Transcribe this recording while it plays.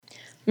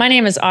My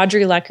name is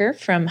Audrey Lecker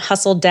from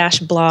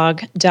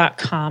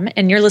hustle-blog.com,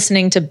 and you're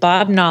listening to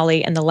Bob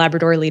Nolly and the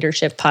Labrador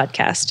Leadership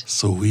Podcast.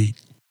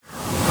 Sweet.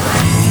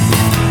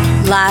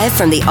 Live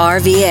from the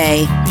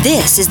RVA,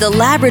 this is the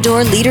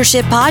Labrador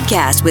Leadership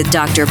Podcast with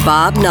Dr.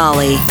 Bob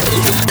Nolly.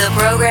 The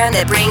program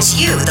that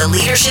brings you the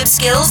leadership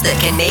skills that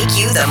can make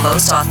you the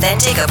most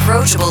authentic,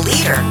 approachable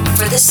leader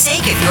for the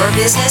sake of your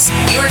business,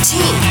 your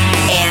team,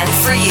 and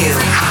for you.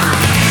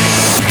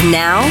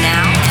 Now,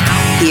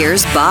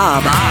 here's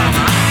Bob.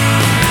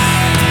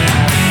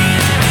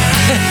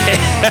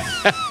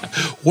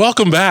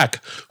 Welcome back.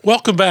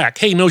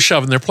 Hey, no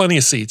shoving. There are plenty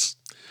of seats.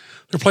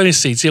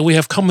 Yeah, we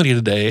have company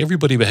today.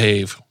 Everybody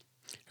behave.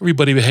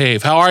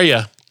 How are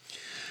you?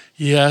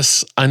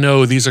 Yes, I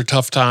know these are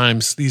tough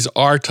times. And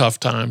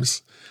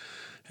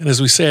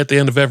as we say at the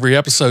end of every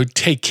episode,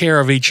 take care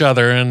of each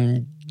other,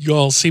 and you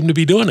all seem to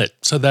be doing it.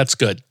 So that's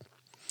good.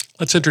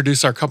 Let's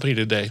introduce our company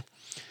today.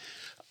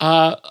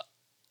 I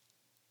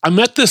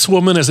met this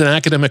woman as an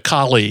academic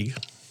colleague,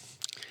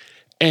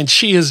 and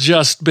she has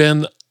just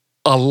been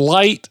a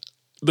light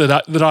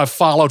that I've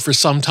followed for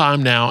some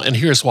time now, and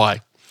here's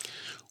why.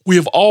 We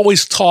have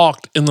always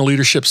talked in the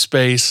leadership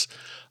space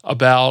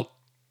about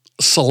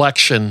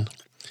selection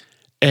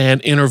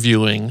and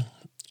interviewing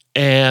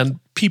and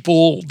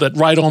people that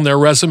write on their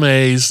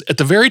resumes at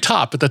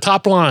the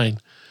top line,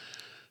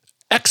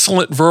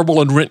 excellent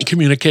verbal and written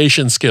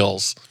communication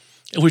skills.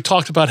 And we've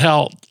talked about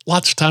how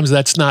lots of times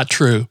that's not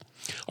true.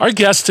 Our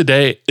guest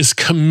today is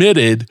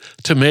committed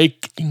to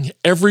making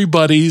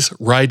everybody's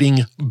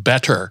writing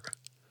better.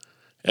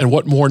 And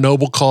what more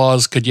noble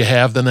cause could you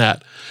have than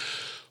that?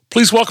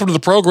 Please welcome to the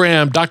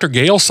program, Dr.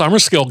 Gail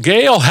Summerskill.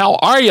 Gail, how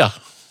are you?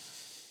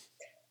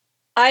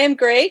 I am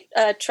great,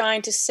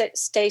 trying to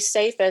stay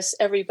safe as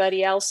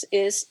everybody else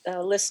is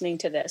listening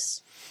to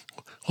this.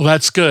 Well,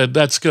 that's good.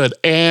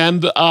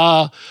 And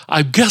I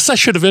guess I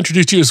should have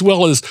introduced you as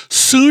well as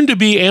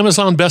soon-to-be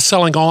Amazon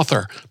best-selling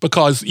author,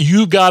 because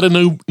you got a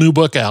new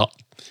book out,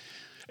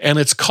 and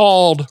it's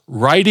called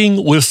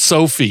Writing with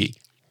Sophie.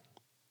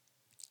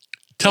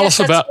 Tell us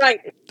about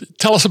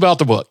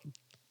the book.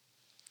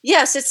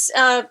 Yes, it's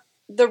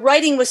the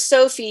Writing with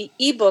Sophie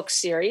ebook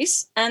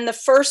series, and the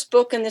first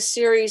book in the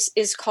series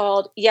is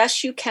called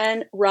Yes, You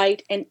Can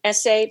Write an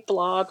Essay,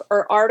 Blog,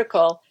 or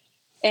Article,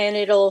 and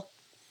it'll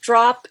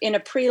drop in a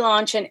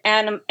pre-launch in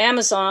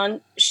Amazon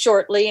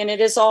shortly, and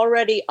it is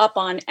already up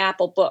on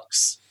Apple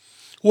Books.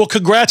 Well,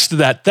 congrats to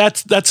that.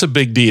 That's a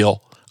big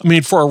deal. I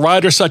mean, for a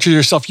writer such as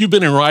yourself, you've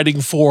been in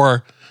writing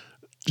for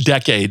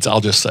decades,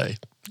 I'll just say.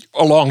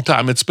 A long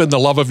time. It's been the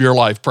love of your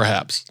life,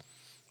 perhaps.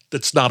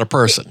 That's not a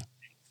person.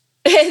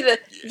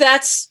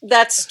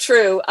 That's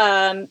true.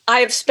 I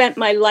have spent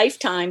my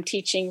lifetime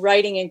teaching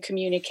writing and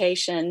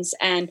communications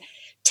and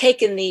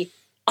taken the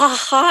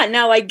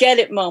now I get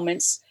it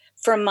moments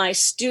from my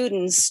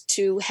students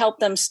to help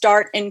them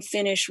start and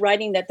finish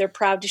writing that they're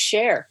proud to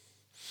share.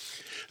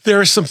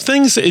 There are some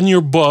things in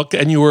your book,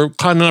 and you were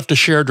kind enough to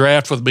share a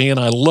draft with me, and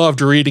I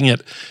loved reading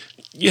it.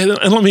 Yeah,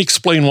 and let me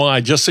explain why,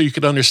 just so you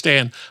can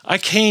understand. I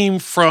came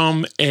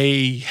from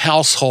a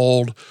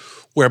household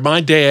where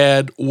my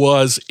dad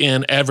was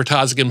in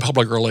advertising and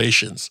public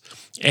relations,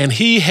 and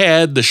he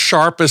had the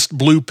sharpest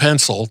blue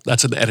pencil,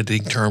 that's an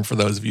editing term for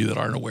those of you that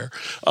aren't aware,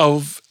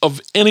 of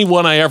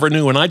anyone I ever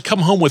knew. And I'd come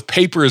home with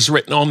papers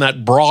written on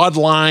that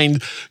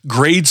broad-lined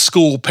grade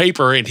school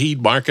paper, and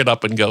he'd mark it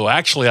up and go,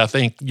 actually, I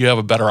think you have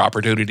a better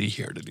opportunity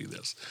here to do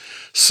this.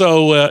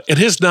 So at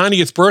his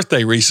 90th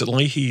birthday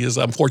recently,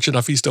 I'm fortunate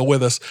enough he's still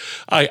with us,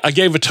 I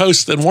gave a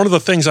toast, and one of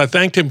the things I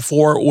thanked him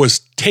for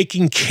was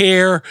taking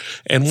care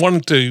and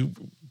wanting to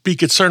be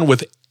concerned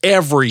with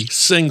every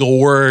single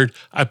word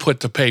I put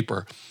to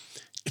paper.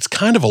 It's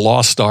kind of a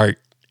lost art.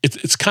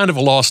 It's kind of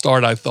a lost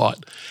art, I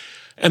thought.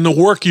 And the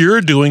work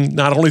you're doing,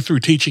 not only through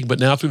teaching, but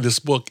now through this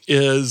book,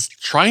 is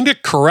trying to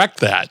correct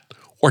that,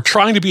 or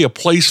trying to be a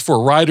place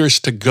for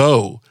writers to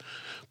go.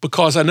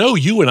 Because I know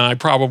you and I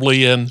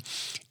probably in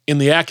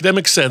the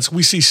academic sense,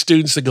 we see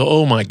students that go,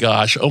 oh my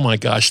gosh,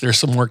 there's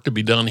some work to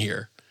be done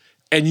here.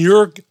 And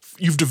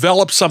you've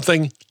developed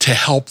something to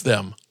help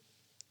them.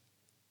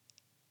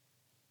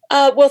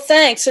 Well,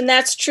 thanks. And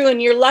that's true.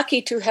 And you're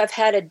lucky to have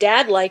had a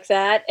dad like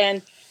that.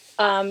 And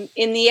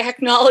in the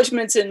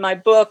acknowledgments in my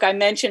book, I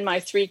mention my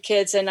 3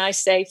 kids, and I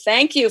say,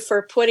 thank you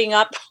for putting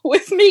up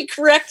with me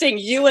correcting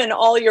you and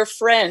all your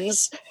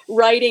friends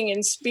writing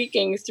and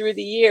speaking through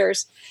the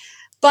years.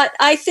 But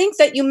I think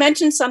that you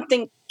mentioned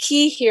something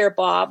key here,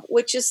 Bob,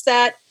 which is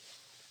that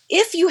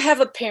if you have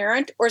a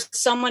parent or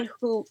someone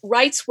who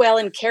writes well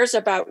and cares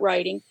about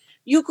writing,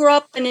 you grow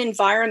up in an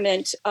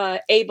environment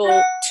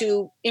able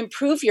to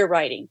improve your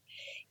writing.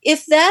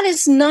 If that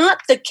is not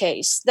the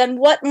case, then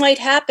what might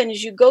happen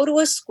is you go to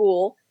a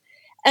school,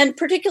 and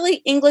particularly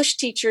English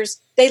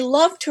teachers, they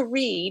love to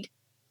read,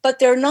 but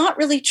they're not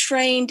really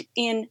trained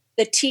in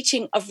the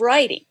teaching of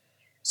writing.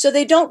 So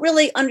they don't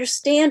really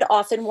understand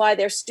often why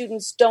their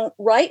students don't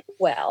write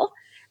well.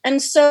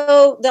 And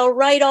so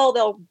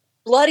they'll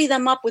bloody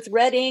them up with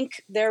red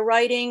ink, their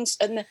writings,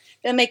 and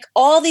they make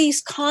all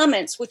these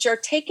comments which are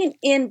taken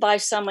in by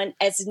someone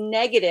as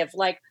negative,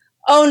 like,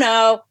 oh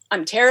no,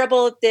 I'm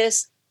terrible at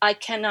this, I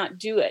cannot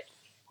do it.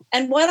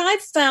 And what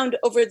I've found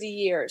over the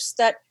years,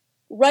 that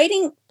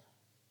learning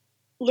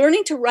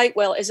to write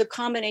well is a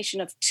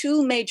combination of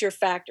two major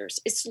factors.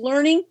 It's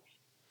learning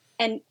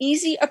an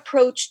easy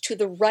approach to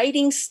the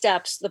writing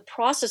steps, the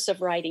process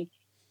of writing,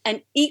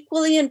 and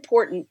equally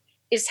important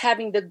is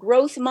having the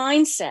growth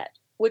mindset,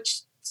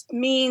 which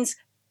means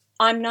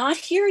I'm not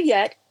here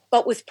yet,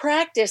 but with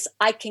practice,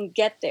 I can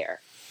get there.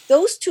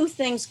 Those two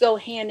things go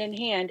hand in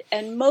hand,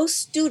 and most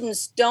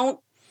students don't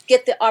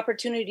get the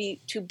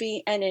opportunity to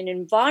be in an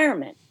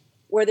environment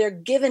where they're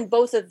given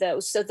both of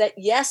those so that,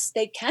 yes,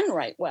 they can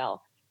write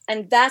well.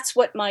 And that's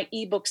what my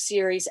ebook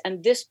series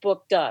and this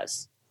book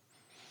does.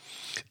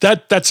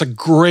 That's a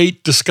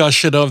great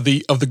discussion of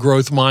the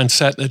growth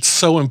mindset, and it's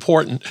so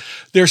important.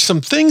 There's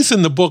some things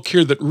in the book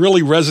here that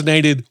really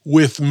resonated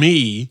with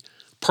me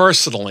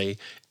personally,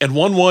 and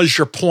one was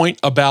your point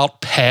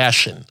about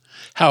passion,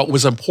 how it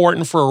was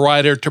important for a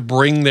writer to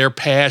bring their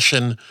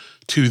passion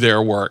to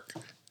their work.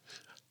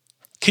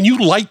 Can you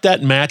light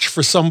that match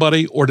for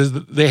somebody, or do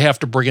they have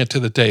to bring it to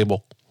the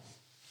table?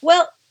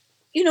 Well,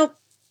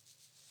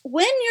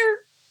 when you're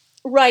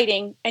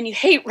writing and you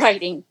hate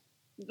writing,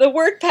 the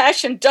word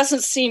passion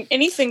doesn't seem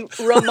anything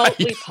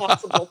remotely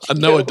possible to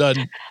No, do. it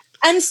doesn't.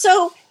 And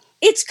so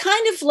it's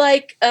kind of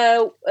like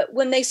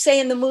when they say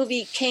in the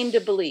movie Came to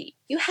Believe.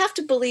 You have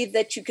to believe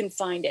that you can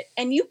find it,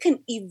 and you can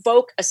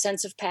evoke a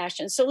sense of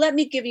passion. So let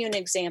me give you an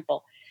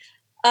example.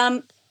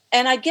 And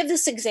I give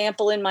this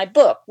example in my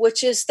book,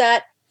 which is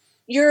that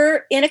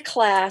you're in a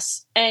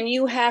class and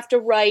you have to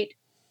write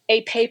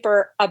a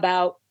paper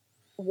about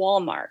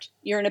Walmart.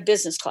 You're in a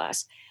business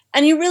class.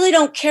 And you really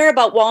don't care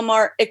about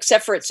Walmart,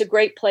 except for it's a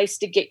great place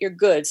to get your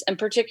goods. And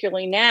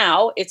particularly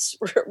now, it's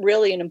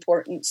really an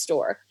important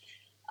store.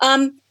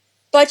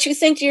 But you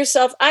think to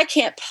yourself, I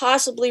can't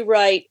possibly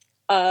write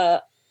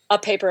a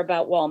paper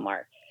about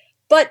Walmart.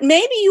 But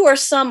maybe you are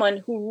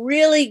someone who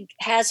really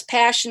has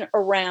passion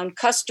around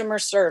customer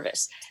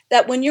service,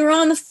 that when you're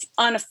on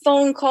a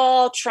phone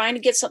call trying to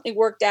get something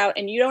worked out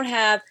and you don't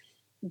have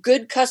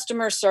good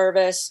customer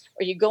service,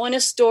 or you go in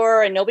a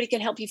store and nobody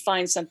can help you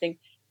find something,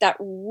 that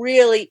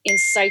really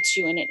incites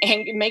you and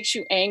it makes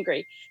you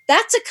angry.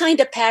 That's a kind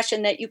of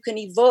passion that you can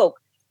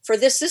evoke for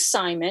this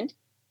assignment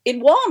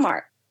in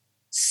Walmart.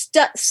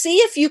 See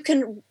if you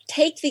can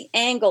take the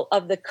angle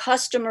of the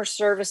customer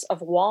service of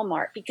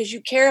Walmart, because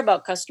you care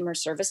about customer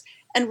service,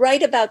 and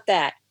write about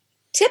that.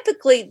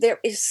 Typically, there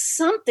is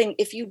something,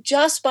 if you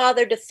just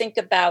bother to think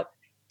about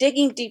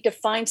digging deep to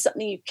find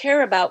something you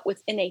care about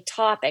within a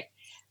topic.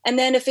 And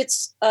then if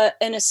it's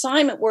an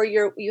assignment where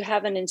you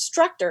have an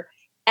instructor,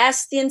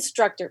 ask the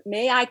instructor,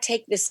 may I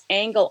take this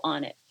angle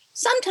on it?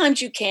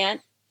 Sometimes you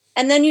can't.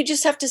 And then you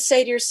just have to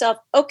say to yourself,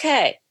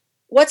 okay,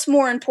 what's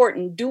more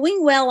important,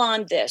 doing well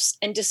on this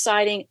and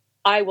deciding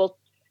I will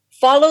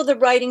follow the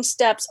writing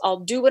steps, I'll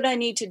do what I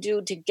need to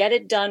do to get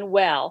it done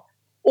well,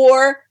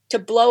 or to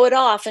blow it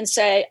off and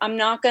say, I'm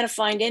not going to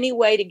find any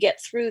way to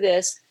get through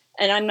this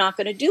and I'm not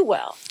going to do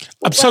well.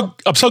 I'm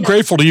so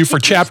grateful to you for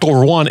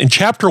chapter 1. In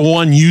chapter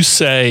 1, you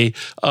say,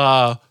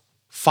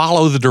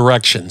 follow the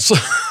directions.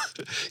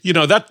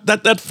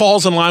 That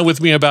falls in line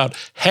with me. About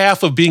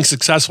half of being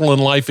successful in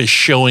life is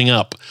showing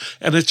up.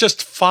 And it's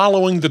just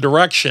following the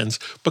directions,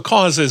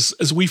 because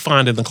as we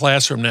find in the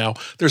classroom now,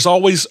 there's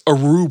always a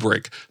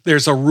rubric.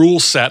 There's a rule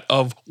set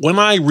of, when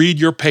I read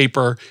your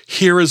paper,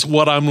 here is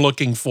what I'm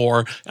looking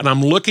for. And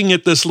I'm looking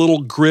at this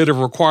little grid of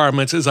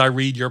requirements as I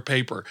read your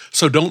paper.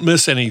 So don't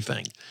miss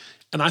anything.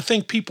 And I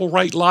think people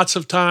write lots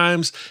of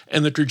times,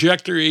 and the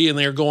trajectory, and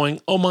they're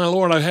going, oh my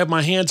Lord, I have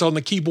my hands on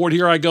the keyboard,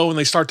 here I go, and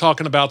they start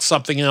talking about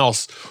something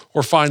else,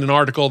 or find an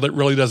article that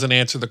really doesn't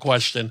answer the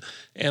question.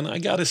 And I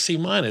got a C-.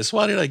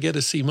 Why did I get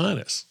a C-?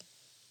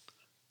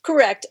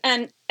 Correct.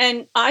 And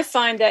I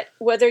find that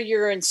whether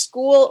you're in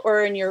school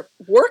or in your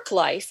work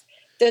life,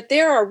 that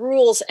there are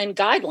rules and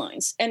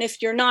guidelines. And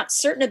if you're not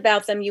certain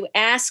about them, you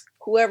ask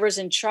whoever's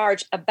in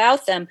charge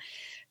about them.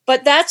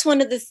 But that's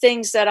one of the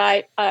things that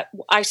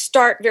I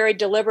start very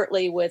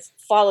deliberately with,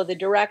 follow the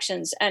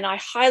directions. And I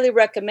highly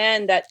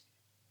recommend that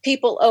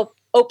people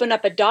open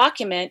up a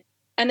document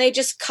and they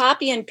just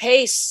copy and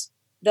paste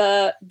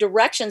the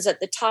directions at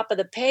the top of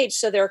the page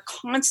so they're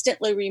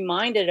constantly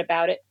reminded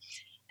about it.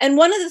 And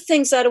one of the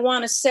things that I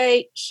want to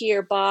say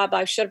here, Bob,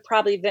 I should have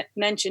probably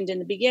mentioned in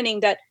the beginning,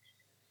 that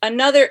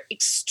another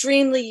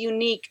extremely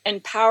unique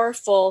and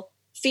powerful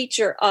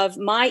feature of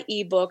my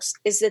ebooks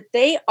is that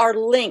they are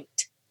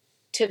linked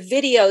to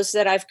videos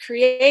that I've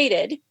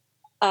created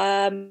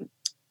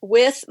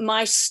with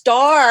my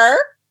star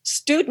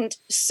student,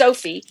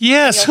 Sophie.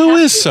 Yes, who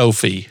is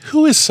Sophie?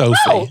 Who is Sophie?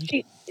 Oh,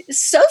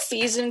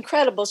 Sophie is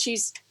incredible.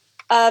 She's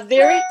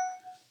very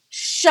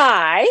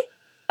shy,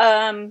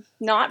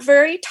 not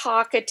very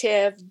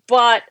talkative,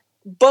 but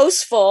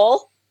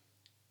boastful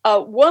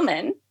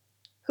woman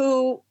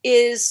who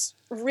is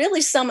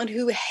really someone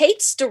who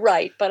hates to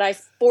write, but I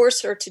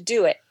force her to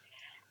do it.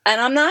 And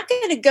I'm not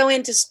going to go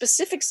into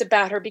specifics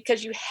about her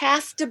because you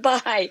have to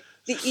buy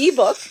the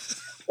ebook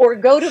or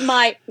go to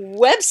my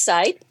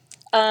website,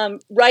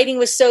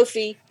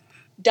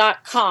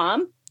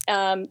 writingwithsofie.com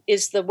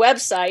is the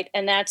website,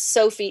 and that's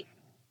Sophie,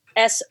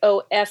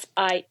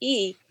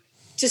 Sofie,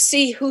 to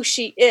see who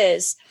she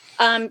is.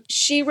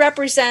 She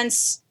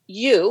represents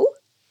you,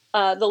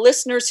 the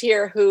listeners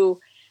here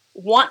who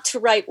want to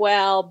write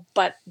well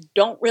but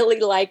don't really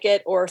like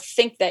it or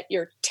think that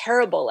you're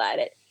terrible at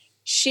it.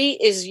 She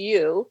is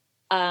you,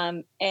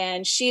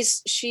 and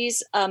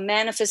she's a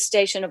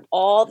manifestation of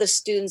all the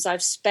students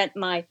I've spent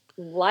my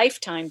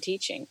lifetime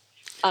teaching,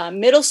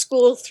 middle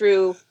school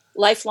through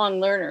lifelong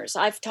learners.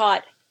 I've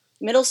taught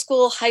middle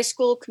school, high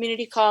school,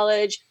 community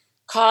college,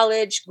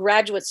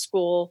 graduate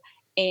school,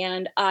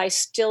 and I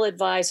still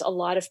advise a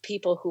lot of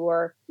people who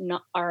are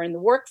in the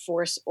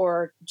workforce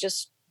or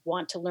just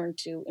want to learn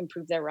to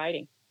improve their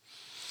writing.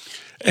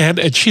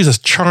 And she's a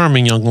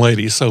charming young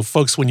lady. So,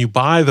 folks, when you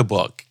buy the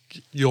book,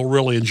 you'll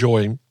really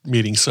enjoy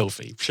meeting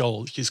Sophie.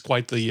 She's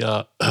quite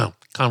the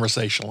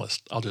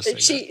conversationalist. I'll just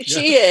say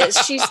she is.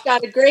 She's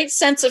got a great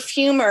sense of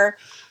humor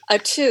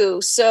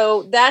too.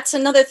 So that's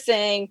another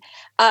thing.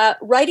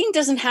 Learning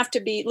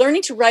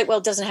to write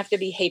well doesn't have to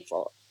be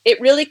hateful. It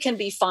really can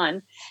be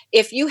fun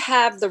if you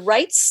have the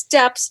right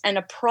steps and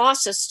a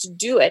process to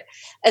do it,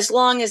 as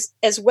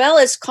well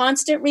as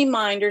constant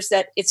reminders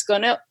that it's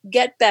going to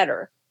get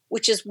better,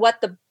 which is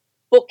what the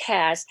book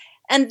has.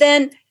 And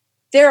then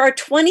there are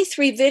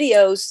 23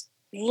 videos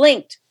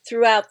linked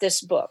throughout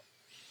this book,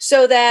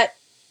 so that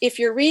if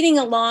you're reading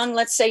along,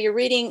 let's say you're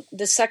reading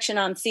the section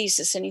on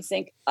thesis and you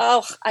think,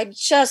 oh, I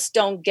just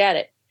don't get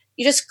it.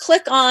 You just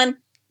click on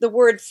the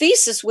word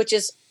thesis, which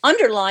is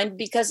underlined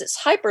because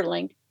it's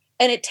hyperlinked,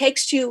 and it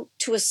takes you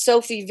to a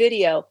Sophie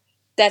video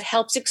that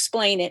helps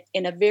explain it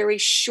in a very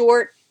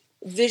short,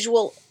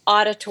 visual,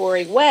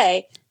 auditory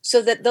way,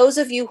 so that those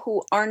of you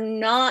who are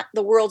not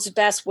the world's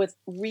best with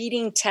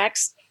reading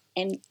text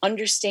and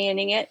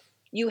understanding it,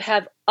 you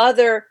have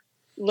other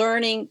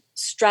learning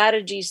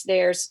strategies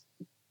there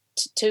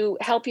to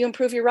help you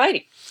improve your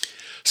writing.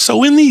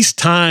 So in these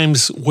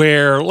times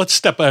where, let's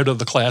step out of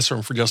the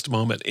classroom for just a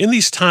moment, in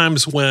these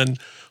times when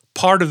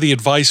part of the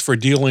advice for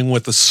dealing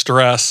with the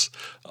stress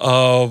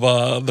of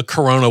the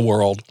corona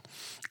world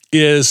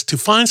is to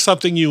find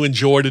something you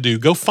enjoy to do.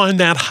 Go find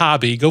that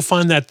hobby, go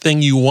find that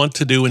thing you want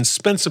to do and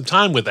spend some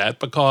time with that,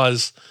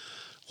 because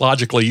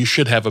logically you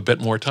should have a bit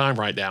more time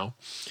right now.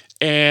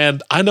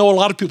 And I know a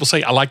lot of people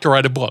say, I like to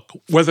write a book,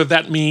 whether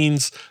that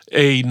means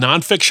a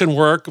nonfiction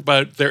work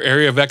about their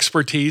area of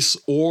expertise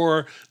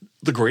or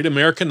the great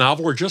American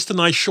novel or just a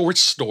nice short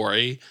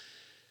story.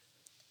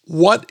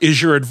 What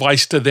is your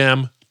advice to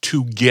them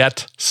to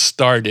get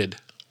started?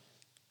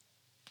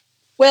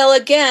 Well,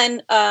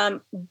 again,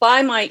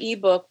 buy my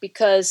ebook,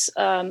 because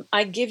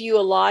I give you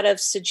a lot of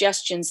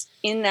suggestions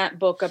in that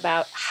book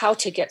about how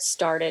to get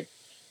started.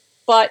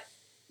 But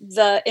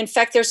in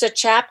fact, there's a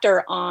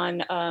chapter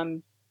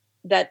on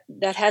that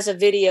has a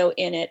video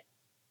in it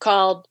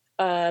called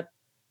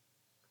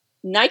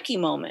Nike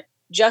Moment.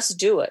 Just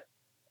do it.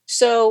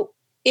 So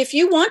if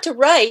you want to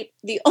write,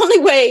 the only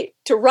way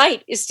to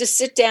write is to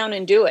sit down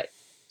and do it.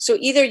 So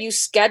either you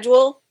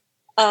schedule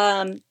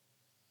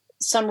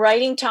some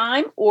writing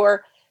time,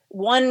 or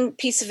one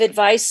piece of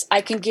advice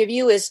I can give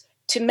you is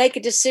to make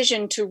a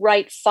decision to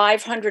write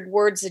 500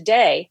 words a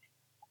day.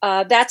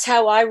 That's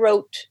how I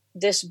wrote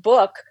this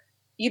book.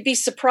 You'd be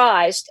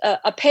surprised.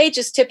 A page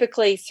is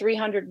typically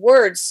 300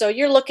 words. So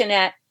you're looking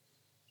at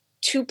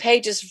 2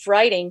 pages of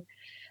writing.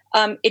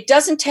 It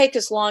doesn't take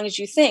as long as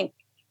you think.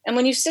 And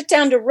when you sit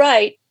down to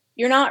write,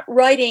 you're not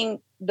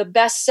writing the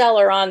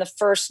bestseller on the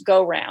first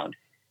go round.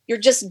 You're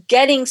just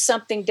getting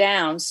something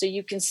down so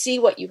you can see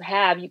what you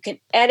have. You can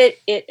edit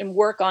it and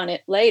work on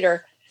it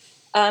later.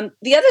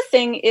 The other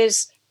thing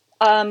is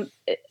on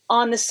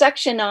the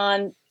section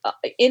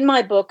in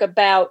my book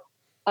about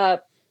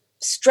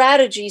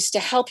strategies to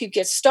help you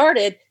get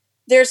started,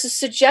 there's a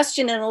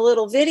suggestion in a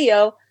little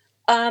video.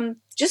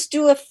 Just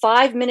do a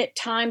 5-minute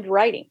timed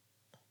writing.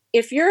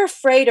 If you're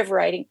afraid of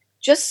writing,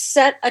 just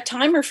set a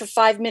timer for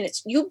 5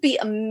 minutes. You'll be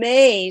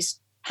amazed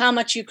how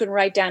much you can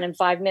write down in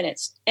 5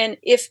 minutes. And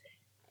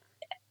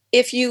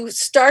if you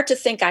start to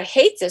think, I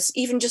hate this,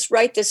 even just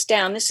write this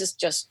down. This is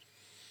just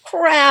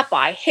crap.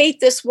 I hate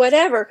this,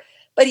 whatever.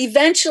 But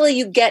eventually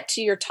you get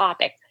to your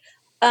topic.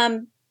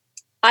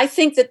 I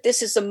think that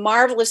this is a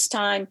marvelous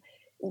time.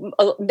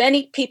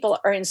 Many people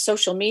are in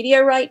social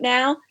media right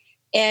now,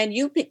 and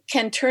you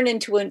can turn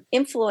into an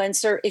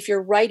influencer if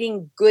you're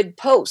writing good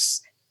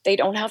posts. They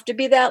don't have to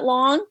be that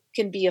long,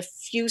 can be a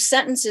few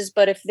sentences,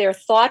 but if they're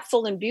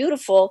thoughtful and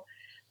beautiful,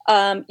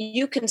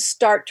 you can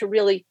start to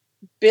really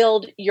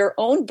build your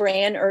own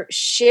brand or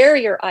share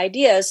your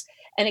ideas.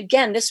 And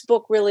again, this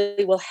book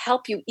really will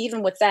help you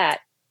even with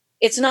that.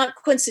 It's not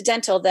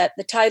coincidental that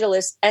the title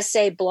is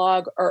essay,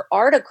 blog, or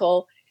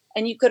article,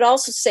 and you could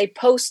also say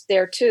post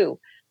there too.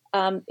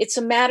 It's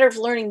a matter of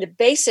learning the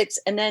basics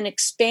and then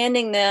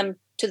expanding them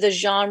to the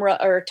genre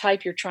or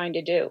type you're trying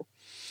to do.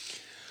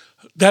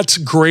 That's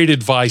great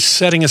advice.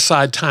 Setting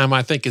aside time,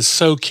 I think, is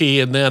so key.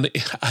 And then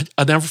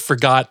I never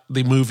forgot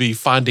the movie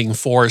Finding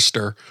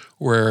Forrester,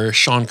 where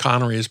Sean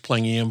Connery is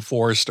playing E.M.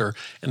 Forrester,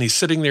 and he's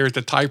sitting there at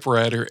the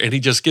typewriter, and he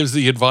just gives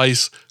the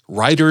advice,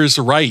 writers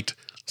write.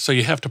 So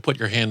you have to put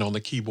your hand on the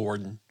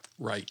keyboard and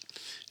write,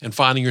 and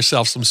finding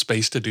yourself some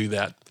space to do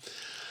that.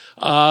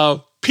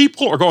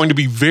 People are going to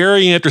be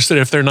very interested,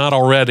 if they're not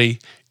already,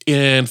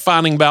 in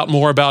finding out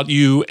more about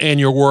you and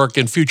your work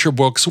in future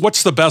books.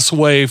 What's the best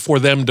way for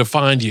them to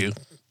find you?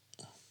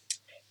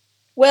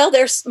 Well,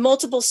 there's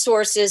multiple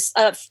sources.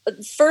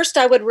 First,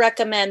 I would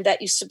recommend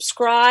that you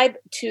subscribe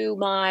to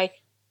my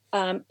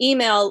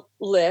email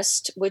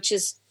list, which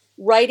is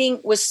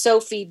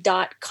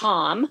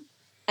writingwithsophie.com.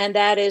 And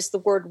that is the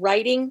word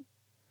writing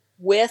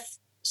with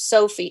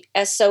Sophie,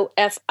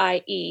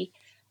 Sofie.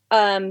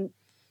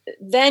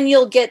 Then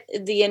you'll get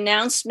the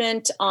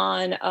announcement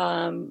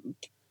on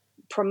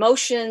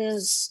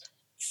promotions,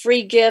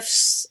 free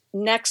gifts,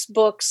 next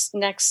books,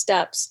 next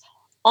steps.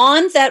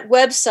 On that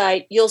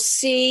website, you'll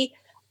see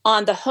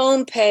on the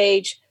home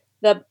page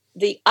the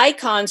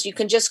icons. You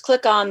can just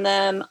click on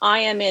them. I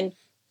am in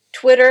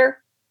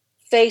Twitter,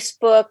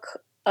 Facebook,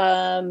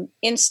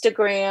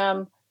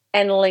 Instagram,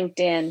 and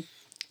LinkedIn.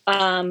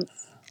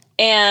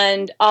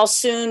 And I'll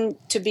soon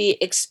to be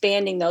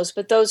expanding those,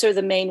 but those are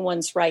the main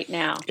ones right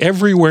now.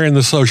 Everywhere in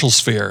the social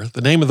sphere. The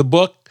name of the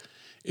book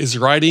is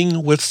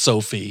Writing with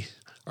Sophie.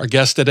 Our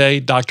guest today,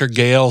 Dr.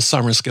 Gail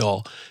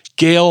Summerskill.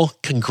 Gail,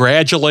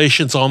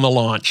 congratulations on the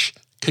launch.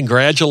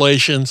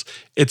 Congratulations.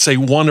 It's a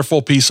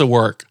wonderful piece of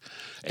work.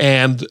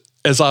 And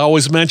as I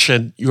always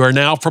mention, you are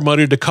now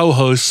promoted to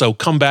co-host, so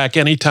come back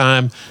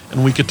anytime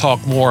and we could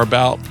talk more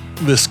about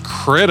this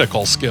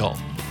critical skill.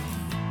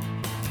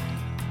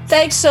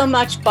 Thanks so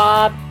much,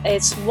 Bob.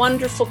 It's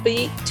wonderful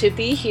to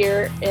be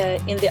here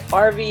in the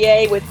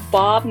RVA with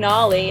Bob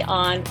Nolly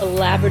on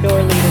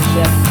Labrador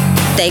Leadership.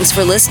 Thanks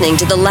for listening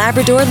to the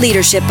Labrador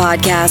Leadership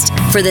Podcast.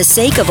 For the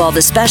sake of all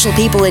the special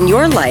people in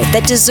your life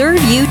that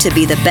deserve you to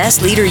be the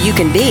best leader you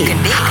can be.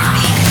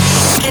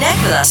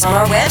 Connect with us on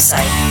our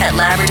website at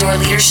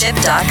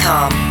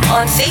LabradorLeadership.com,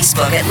 on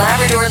Facebook at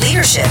Labrador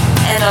Leadership,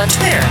 and on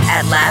Twitter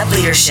at Lab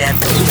Leadership.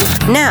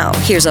 Now,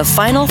 here's a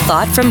final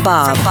thought from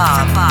Bob.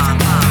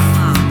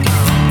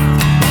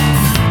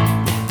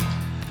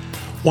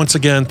 Once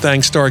again,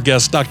 thanks to our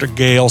guest, Dr.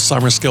 Gail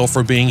Summerskill,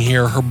 for being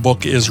here. Her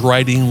book is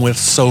Writing with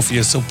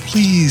Sophie, so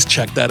please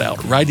check that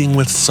out. Writing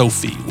with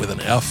Sophie with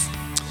an F.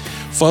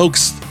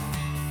 Folks,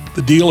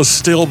 the deal is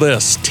still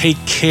this. Take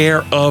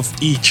care of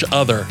each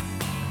other.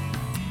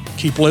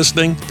 Keep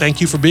listening.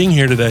 Thank you for being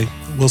here today.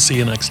 We'll see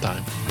you next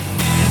time.